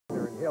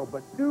Hill,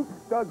 but Duke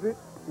does it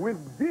with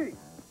D.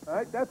 All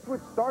right, that's what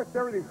starts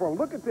everything for him.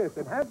 Look at this.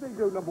 And as they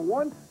do, number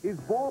one is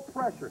ball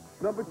pressure.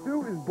 Number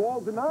two is ball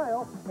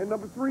denial. And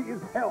number three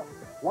is help.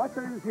 Watch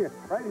how it is here.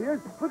 Right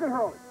here, look at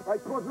Hurley.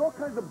 Right, causing all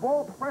kinds of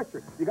ball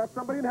pressure. You got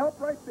somebody in help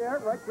right there.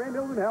 Right, Grant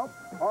Hill's in help.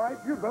 All right,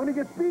 but when he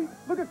gets beat,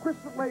 look at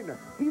Christopher Laettner.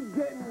 He's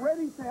getting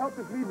ready to help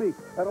if need be.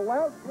 That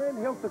allows Grant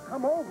Hill to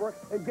come over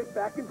and get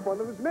back in front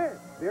of his man.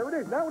 There it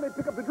is. Now when they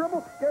pick up the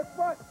dribble, guess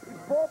what?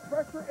 It's ball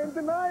pressure and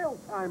denial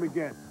time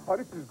again. Oh,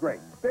 this is great.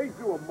 They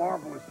do a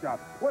marvelous job.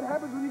 What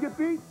happens when you get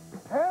beat?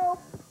 Help!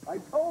 I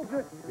told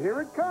you.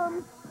 Here it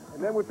comes.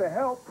 And then with the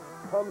help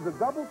comes a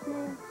double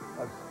team,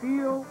 a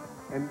steal,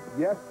 and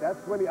yes, that's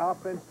when the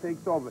offense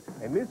takes over.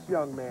 And this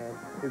young man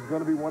is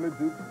going to be one of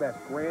Duke's best,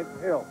 Grant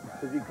Hill,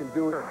 because he can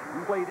do it.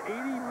 He played 80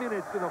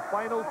 minutes in the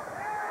final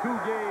 2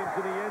 games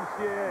in the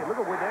NCAA. Look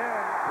at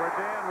Wardan.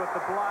 Wardan with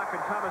the block, and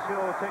Thomas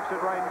Hill takes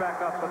it right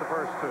back up for the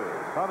first 2.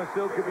 Thomas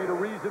Hill could be the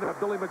reason that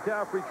Billy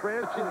McCaffrey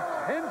transferred.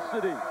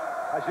 Intensity.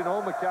 As you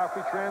know,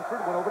 McCaffrey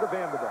transferred, went over to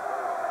Vanderbilt.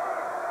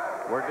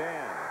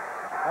 Wardan.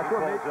 He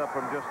pulls up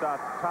from just out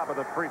top of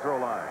the free throw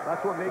line.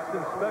 That's what makes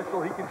him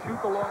special. He can shoot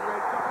the long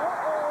range.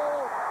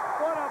 Uh-oh!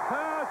 What a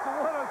pass and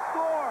what a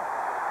score!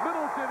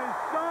 Middleton is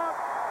shot.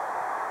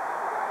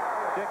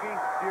 Dickie,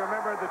 do you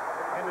remember that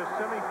in the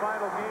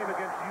semifinal game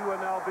against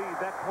UNLV,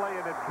 that play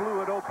and it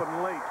blew it open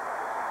late?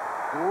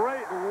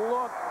 Great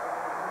look.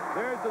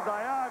 There's the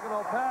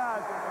diagonal pass.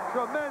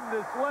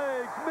 Tremendous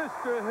legs.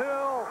 Mr.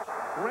 Hill.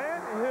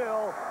 Grant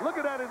Hill. Look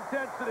at that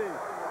intensity.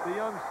 The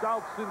young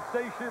South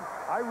sensation.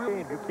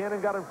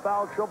 Buchanan got in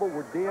foul trouble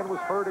where Dan was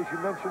hurt, as you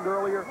mentioned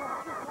earlier.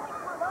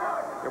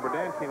 Yeah,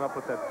 Dan came up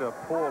with that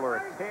pull or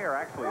a tear,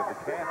 actually, of the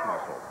calf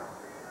muscle.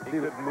 He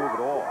couldn't move at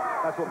all.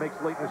 That's what makes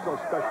Laettner so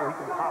special. He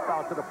can pop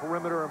out to the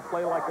perimeter and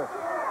play like a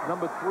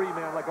number 3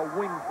 man, like a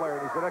wing player,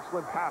 and he's an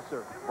excellent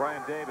passer.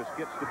 Brian Davis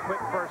gets the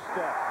quick first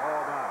step.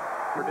 Oh,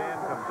 my. Dan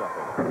comes up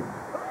with it.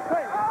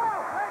 Hey!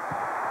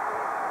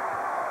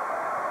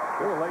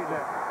 Bill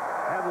Laettner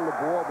handled the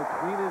ball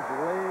between his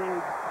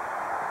legs.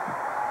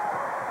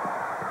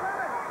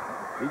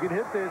 He can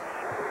hit this.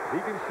 He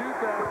can shoot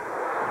that.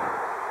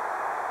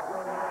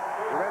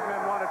 The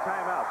Redmen want a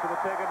timeout, so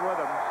they'll take it with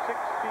them.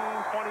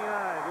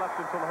 16:29 left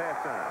until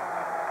halftime.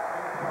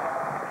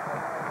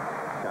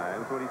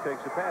 Times when he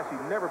takes a pass, he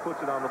never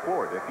puts it on the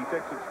floor, Dick. He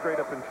takes it straight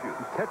up and shoots.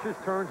 He catches,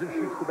 turns, and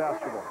shoots the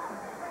basketball.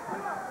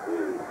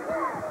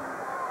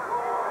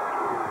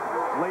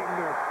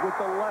 Laettner with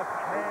the left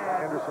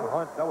hand. Anderson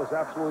Hunt, that was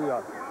absolutely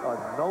a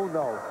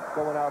no-no.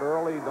 Going out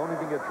early, don't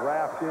even get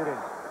drafted, and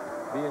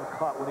being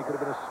cut when he could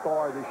have been a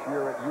star this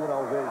year at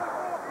UNLV.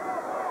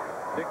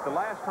 Dick, the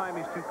last time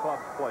these two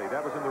clubs played,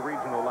 that was in the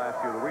regional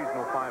last year, the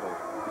regional finals.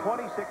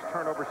 26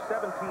 turnovers,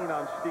 17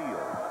 on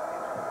steals.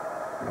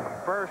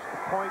 First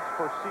points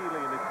for Sealy,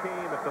 and it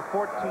came at the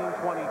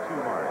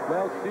 14:22 mark.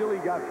 Well,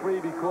 Sealy got free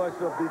because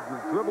of the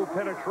dribble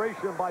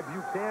penetration by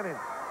Buchanan.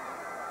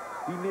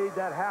 He made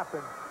that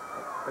happen.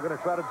 They're going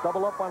to try to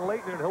double up on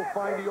Laettner, and he'll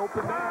find the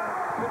open man.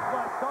 It's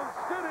like Dunk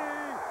City.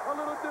 A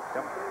little dip.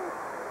 Yep.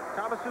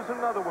 Thomas is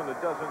another one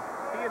that doesn't.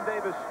 He and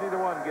Davis, neither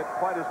one, get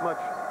quite as much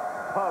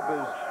pub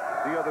as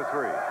the other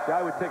 3. See,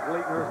 I would take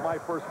Laettner as my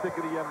first pick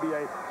of the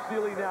NBA.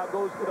 Sealy now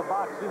goes to the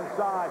box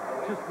inside.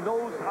 Just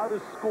knows how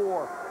to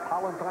score.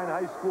 Palatine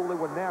High School, they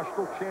were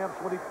national champs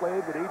when he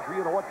played with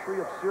Adrian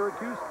Autry of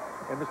Syracuse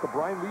and Mr.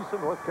 Brian Wiese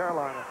of North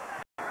Carolina.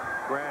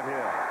 Grant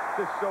Hill.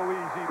 Just so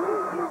easy.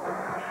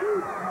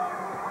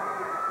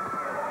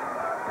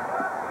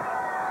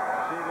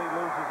 Sealy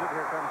loses it.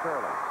 Here comes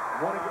Hurley.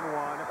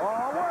 1-on-1.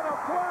 Oh, what a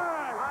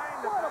play!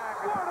 What a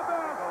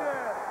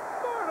basket!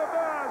 What a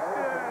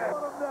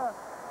basket!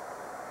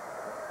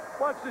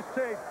 Watch this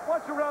tape.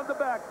 Watch around the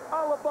back.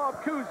 A la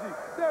Bob Cousy.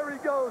 There he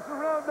goes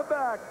around the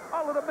back.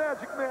 A la the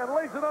Magic Man.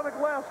 Lays it on the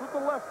glass with the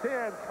left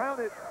hand. Count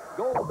it.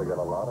 Goal. They got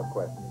a lot of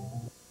questions.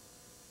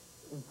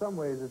 In some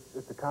ways,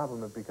 it's a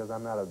compliment because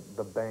I'm not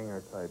the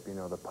banger type, you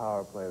know, the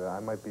power player.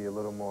 I might be a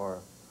little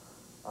more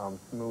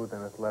smooth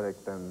and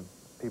athletic than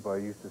people are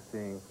used to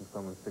seeing from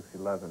someone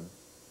 6'11".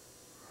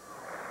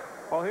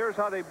 Well, here's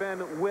how they've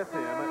been with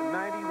him.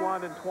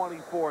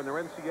 91-24 in their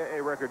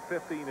NCAA record,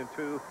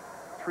 15-2.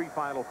 3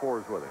 Final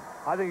Fours with him.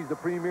 I think he's the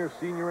premier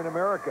senior in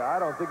America. I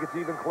don't think it's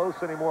even close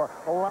anymore.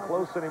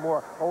 Alonzo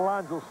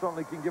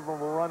certainly can give him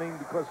a running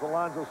because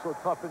Alonzo's so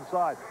tough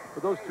inside.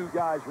 But those 2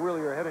 guys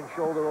really are head and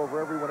shoulder over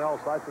everyone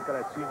else, I think, of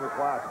that senior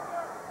class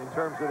in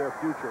terms of their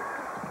future.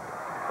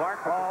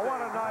 Clark. Oh,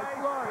 what a nice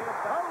look.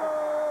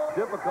 Hello.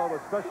 Difficult,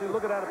 especially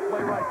looking at it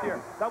play right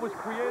there. That was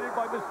created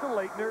by Mr.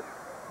 Laettner.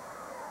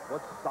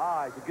 What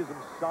size? It gives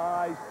him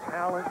size,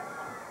 talent.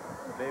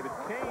 David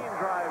Kane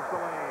drives the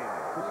lane.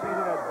 We've seen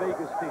in that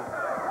Vegas team.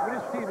 I mean,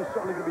 this team is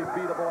certainly going to be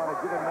beatable on a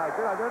given night.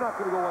 They're not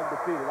going to go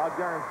undefeated. I'll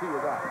guarantee you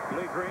that.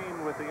 Lee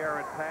Green with the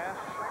errant pass.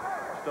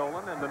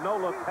 Stolen. And the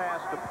no-look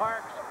pass to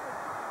Parks.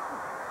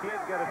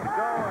 Can't get it to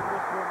go. And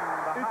this one,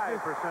 the high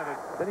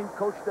percentage. Then he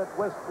coached at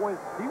West Point.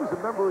 He was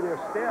a member of their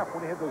staff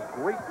when they had those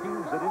great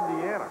teams at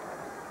Indiana.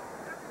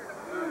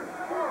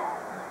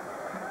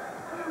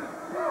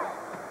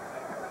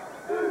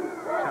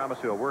 Thomas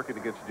Hill working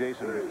against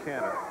Jason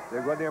Buchanan. They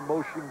run their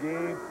motion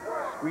game,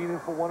 screening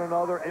for one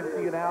another,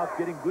 emptying out,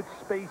 getting good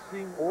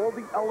spacing, all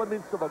the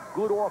elements of a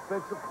good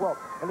offensive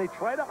club. And they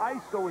try to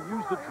ISO and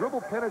use the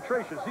dribble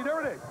penetration. See, there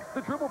it is,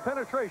 the dribble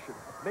penetration,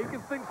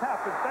 making things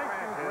happen. Thank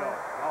you, Grant.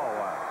 Oh,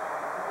 wow.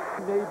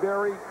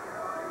 Mayberry.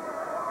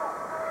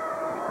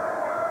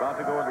 About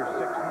to go under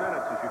 6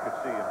 minutes, as you could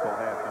see, until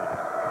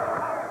halftime.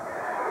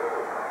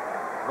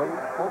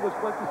 Almost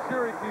went to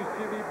Syracuse,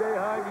 Jimmy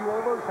Boeheim. You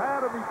almost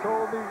had him, he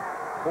told me.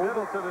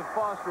 Middleton and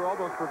Foster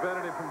almost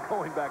prevented him from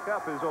going back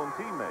up, his own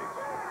teammates.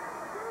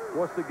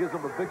 Foster gives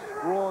him a big,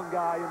 strong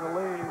guy in the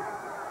lane.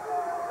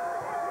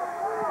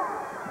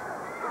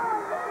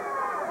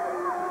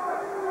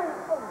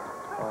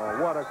 Oh,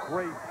 what a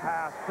great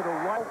pass to the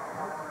right.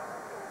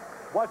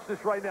 Watch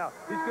this right now.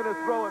 He's going to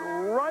throw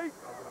it right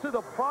to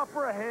the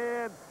proper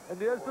hand, and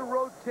there's the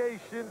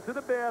rotation to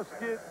the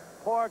basket.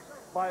 Parks,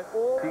 by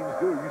all teams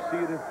do. You see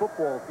it in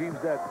football. Teams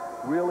that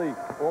really,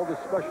 all the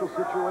special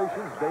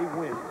situations, they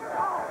win.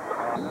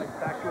 Nice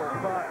backdoor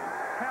cut.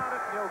 Count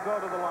it, he'll go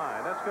to the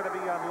line. That's going to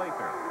be on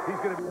Laettner. He's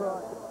going to be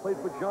played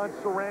for John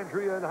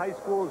Sarandria in high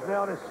school, is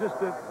now an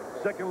assistant,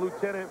 second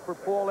lieutenant for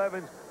Paul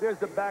Evans. There's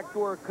the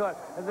backdoor cut,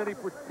 and then he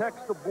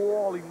protects the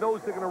ball. He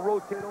knows they're going to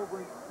rotate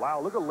over. Wow,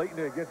 look at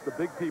Laettner against the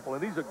big people,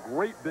 and these are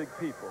great big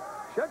people.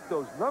 Check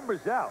those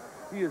numbers out.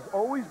 He has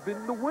always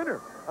been the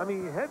winner. I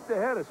mean,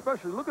 head-to-head,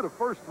 especially. Look at the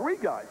first three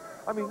guys.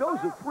 I mean, those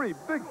are three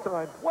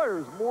big-time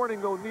players,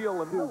 Mourning,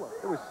 O'Neal, and Miller.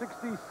 There was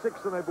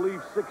 66 and, I believe,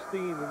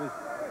 16 in his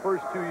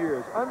first 2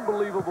 years.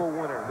 Unbelievable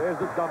winner. There's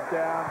a dump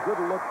down. Good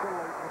look for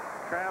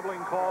Laettner.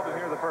 Traveling call, and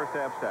here are the first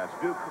half stats.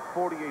 Duke,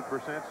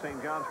 48%.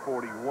 St. John's,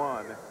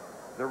 41.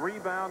 The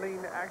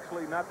rebounding,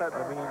 actually not that...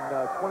 I mean,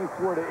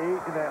 24 to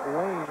 8 in that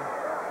lane.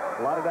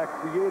 A lot of that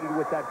created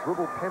with that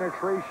dribble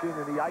penetration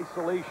and the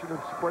isolation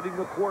of spreading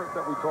the court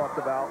that we talked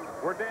about.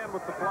 We're down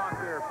with the block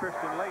there,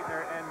 Christian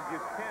Laettner, and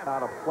Buchanan.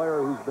 Not a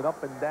player who's been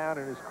up and down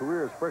in his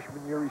career. His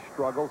freshman year, he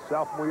struggled.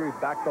 Sophomore year, he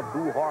backed up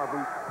Boo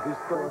Harvey. His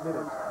 4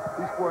 minutes.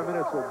 These 4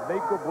 minutes will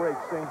make or break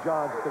St.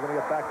 John's if they're going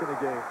to get back in the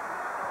game.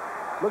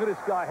 Look at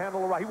this guy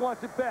handle it right. He wants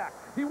it back.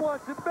 He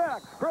wants it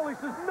back. Hurley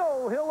says,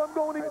 no, Hill, I'm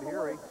going to... Right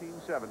here,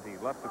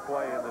 18-17. Left to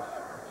play in this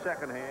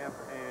second half,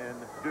 and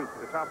Duke,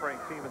 the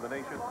top-ranked team in the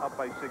nation, up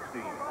by 16.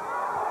 He's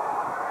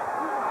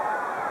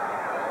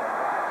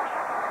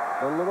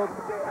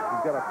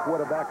got a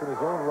quarterback in his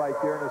own right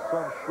there, and his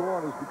son,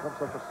 Sean, who's become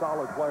such a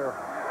solid player.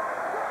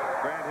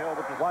 Grant Hill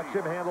with the Watch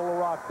him handle the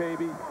rock,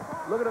 baby.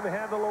 Look at him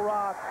handle the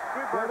rock.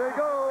 There they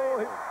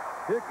go.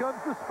 Here comes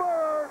the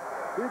spur.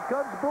 Here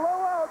comes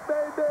blowout,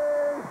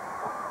 baby.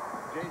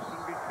 Jason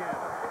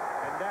Buchanan,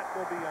 and that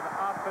will be an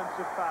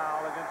offensive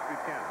foul against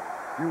Buchanan.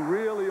 You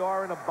really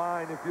are in a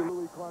bind if you're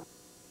Louis Clark.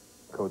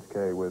 Coach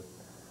K would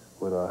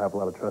have a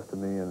lot of trust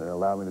in me and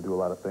allow me to do a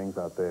lot of things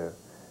out there.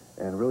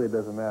 And really, it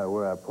doesn't matter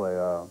where I play.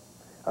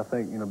 I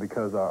think, you know,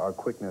 because our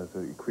quickness,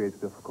 it creates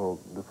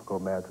difficult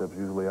matchups.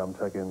 Usually I'm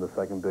checking the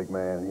second big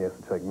man, and he has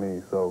to check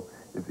me. So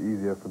it's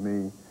easier for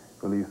me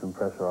to relieve some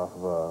pressure off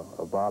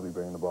of Bobby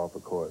bringing the ball up the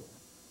court.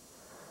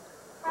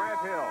 Grant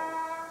Hill.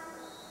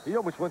 He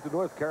almost went to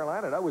North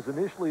Carolina. That was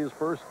initially his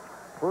first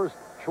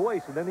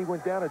choice, and then he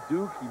went down to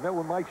Duke. He met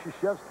with Mike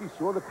Krzyzewski,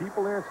 saw the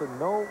people there, and said,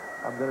 no,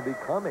 I'm going to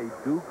become a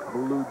Duke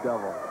Blue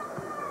Devil.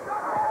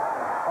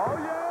 Oh,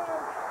 yes!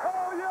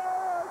 Oh,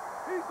 yes!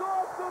 He's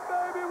awesome,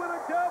 baby, with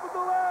a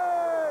capital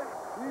A!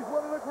 He's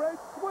one of the great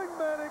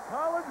swingmen in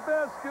college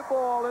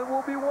basketball and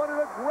will be one of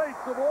the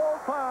greats of all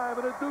time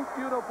in a Duke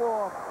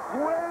uniform.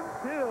 Grant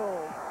Hill.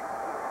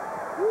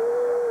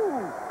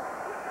 Woo!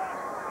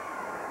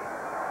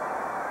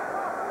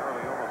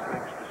 Hurley almost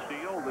makes the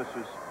steal. This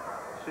is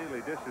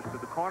Sealy dishes to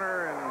the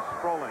corner, and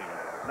Sproling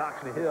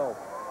knocks the Hill.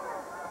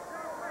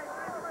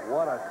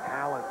 What a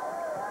talent.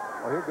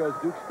 Well, here goes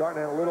Duke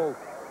starting at a little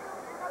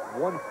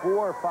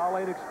 1-4 foul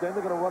lane extend.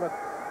 They're going to run a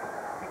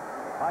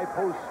high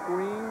post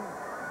screen.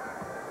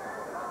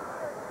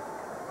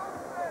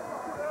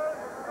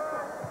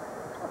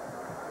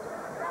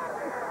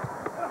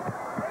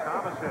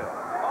 Thomas Hill.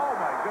 Oh,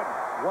 my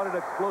goodness. What an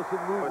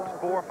explosive move.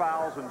 It's 4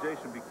 fouls on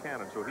Jason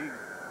Buchanan, so he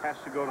has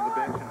to go to the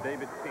bench, and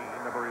David Keene,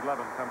 number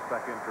 11, comes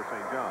back in for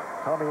St. John's.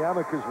 Tommy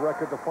Amica's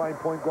record, the fine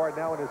point guard,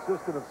 now an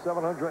assistant of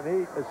 708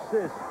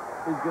 assists,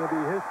 is going to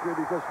be history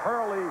because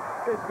Hurley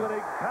is going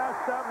to pass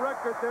that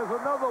record. There's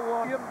another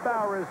one.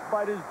 Embarrassed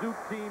by this Duke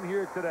team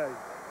here today.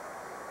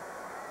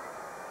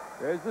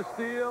 There's the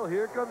steal.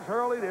 Here comes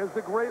Hurley. There's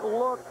the great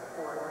look.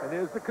 And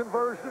there's the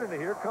conversion. And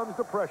here comes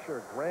the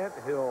pressure. Grant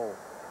Hill.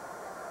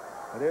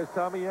 And there's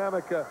Tommy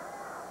Amica.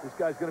 This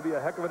guy's going to be a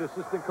heck of an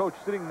assistant coach.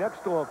 Sitting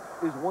next to him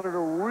is one of the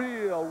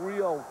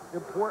real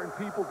important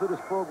people to this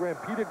program,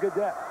 Peter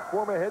Gaudette,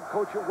 former head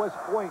coach at West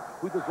Point,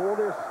 who does all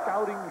their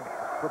scouting,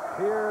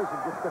 prepares,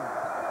 and gets them.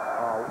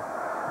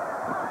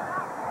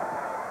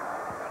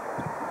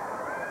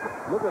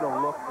 Look at them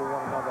look for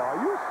one another. Are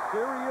you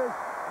serious?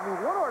 I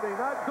mean, what are they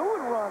not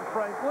doing, Ron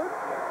Franklin?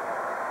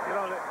 You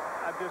know,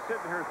 I'm just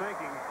sitting here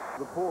thinking,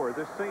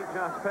 this St.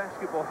 John's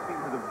basketball team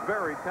is a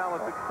very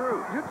talented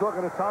crew. You're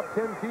talking a top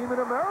 10 team in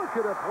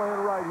America that's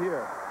playing right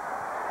here.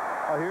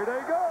 Oh, here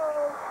they go.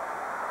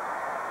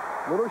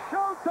 Little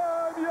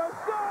showtime. Yes,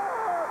 sir.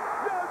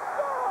 Yes,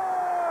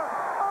 sir.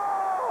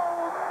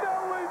 Oh,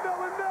 Nelly.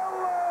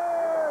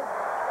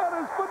 That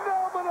is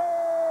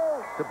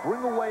phenomenal. To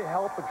bring away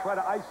help and try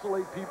to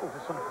isolate people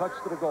for some cuts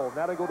to the goal.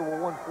 Now they go to a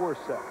 1-4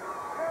 set.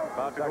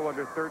 About to go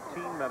under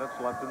 13 minutes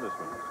left in this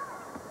one.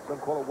 Some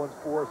call it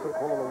 1-4, some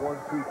call it a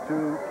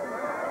 1-2-2.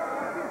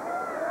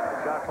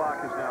 Shot clock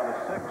is now to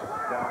 6,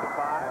 down to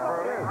 5.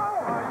 Hurley.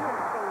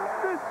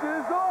 This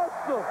is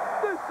awesome.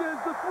 This is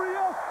the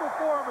 3S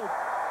performance.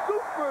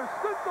 Super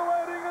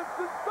scintillating and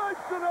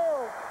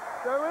sensational.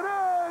 There it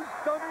is.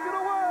 Dunked it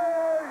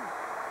away.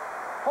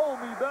 Hold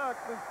me back,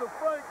 Mr.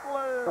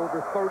 Franklin.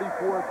 Over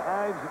 34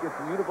 times against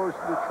the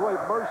University of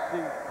Detroit.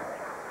 Mercy.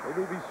 They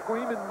may be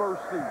screaming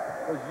mercy.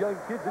 Those young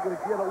kids are going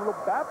to get a little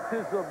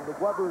baptism. The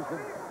Webbers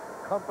and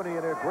company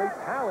and their great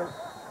talent.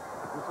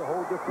 It's a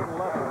whole different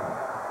level.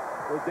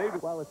 Well,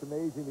 David, well, it's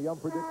amazing, the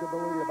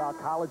unpredictability about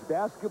college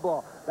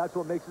basketball. That's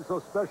what makes it so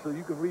special.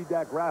 You can read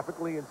that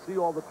graphically and see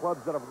all the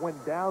clubs that have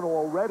went down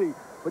already.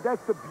 But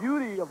that's the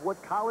beauty of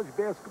what college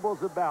basketball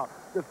is about,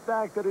 the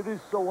fact that it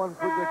is so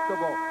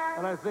unpredictable.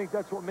 And I think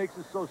that's what makes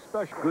it so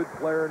special. Good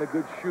player and a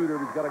good shooter.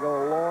 He's got to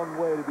go a long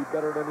way to be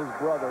better than his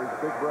brother, his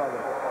big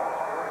brother.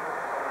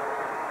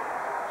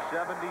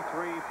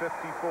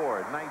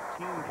 73-54,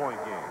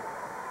 19-point game.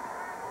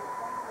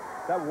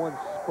 That one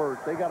spurt,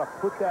 they got to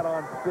put that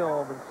on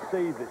film and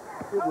save it.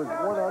 It was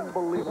one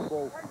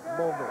unbelievable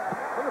moment.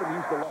 Look at him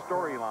use the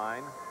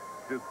storyline.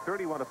 Duke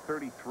 31 of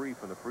 33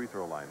 from the free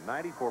throw line.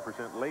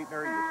 94%.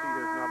 Laettner, you see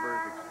his numbers,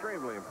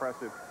 extremely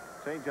impressive.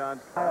 St.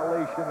 John's.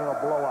 Violation and a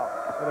blowout.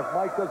 And if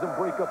Mike doesn't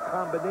break up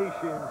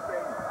combinations,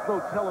 no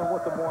telling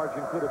what the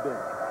margin could have been.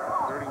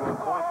 31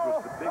 points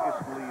was the biggest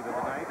lead of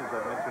the night, as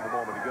I mentioned a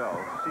moment ago.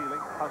 Sealy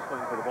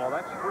hustling for the ball.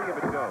 That's 3 of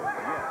it goes.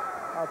 Yes.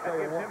 I'll tell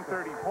you what. Gives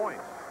him 30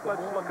 points.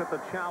 Let's look at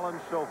the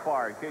challenge so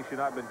far, in case you've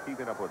not been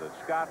keeping up with it.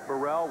 Scott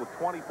Burrell with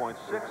 20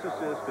 points, 6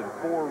 assists, and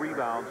 4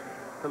 rebounds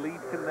to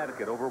lead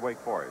Connecticut over Wake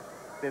Forest.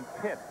 Then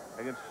Pitt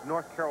against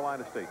North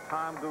Carolina State.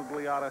 Tom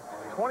Gugliotta,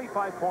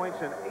 25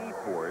 points and 8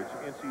 boards.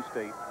 NC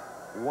State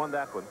won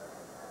that one.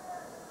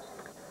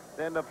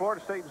 Then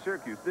Florida State and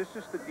Syracuse. This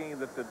is the game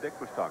that Dick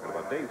was talking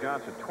about. Dave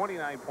Johnson,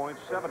 29 points,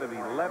 7 of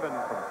 11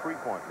 from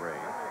three-point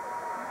range.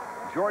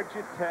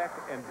 Georgia Tech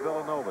and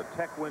Villanova.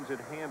 Tech wins it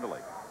handily.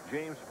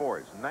 James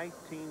Forrest,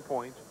 19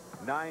 points,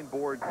 9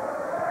 boards.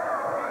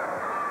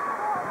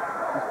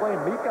 He's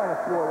playing Meek on the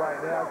floor right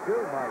now,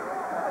 too, Mike.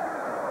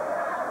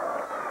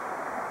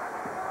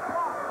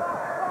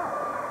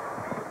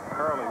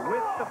 Hurley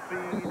with the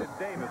feed, and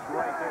Davis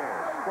right there.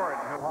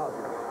 Squirting him.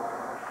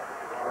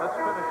 Let's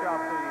finish out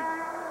the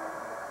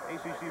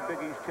ACC-Big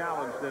East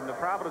Challenge. Then the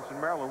Providence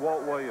and Maryland,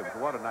 Walt Williams,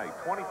 what a night.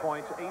 20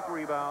 points, 8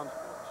 rebounds,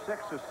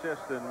 6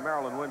 assists, and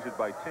Maryland wins it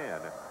by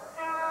 10.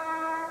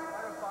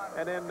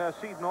 And then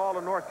Seton Hall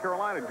in North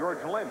Carolina,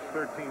 George Lynch,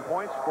 13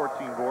 points,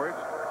 14 boards.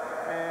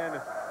 And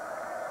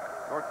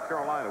North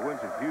Carolina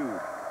wins it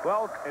huge.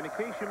 Well, and in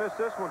case you missed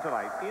this one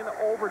tonight, in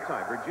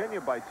overtime,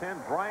 Virginia by 10,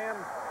 Bryant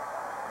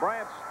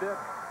Stiff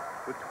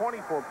with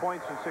 24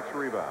 points and 6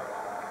 rebounds.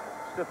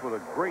 Stiff with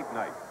a great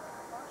night.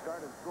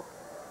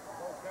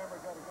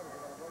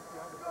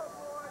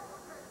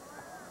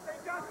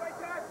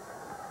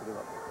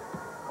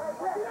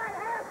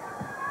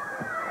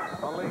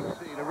 Malik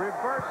Sealy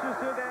reverses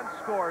it and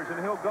scores, and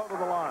he'll go to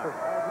the line.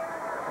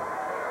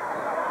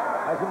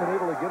 Hasn't been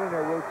able to get in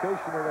their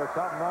rotation of their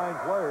top 9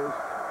 players.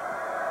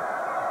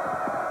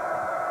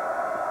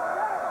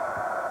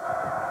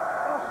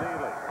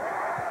 Sealy,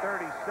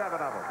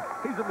 37 of them.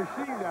 He's a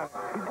machine now.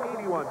 He's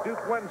 81.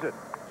 Duke wins it.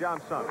 John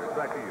Summers,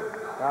 back to you.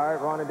 All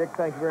right, Ron and Dick,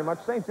 thank you very much.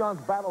 St.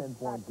 John's battle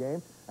 10-point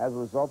game. As a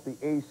result, the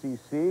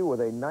ACC with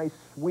a nice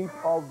sweep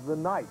of the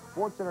night.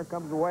 Sports Center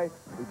comes away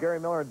with Gary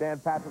Miller and Dan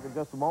Patrick in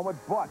just a moment.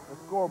 But the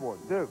scoreboard,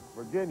 Duke,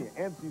 Virginia,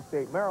 NC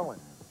State, Maryland,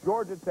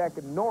 Georgia Tech,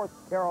 and North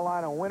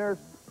Carolina winners,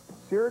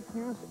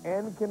 Syracuse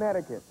and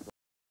Connecticut.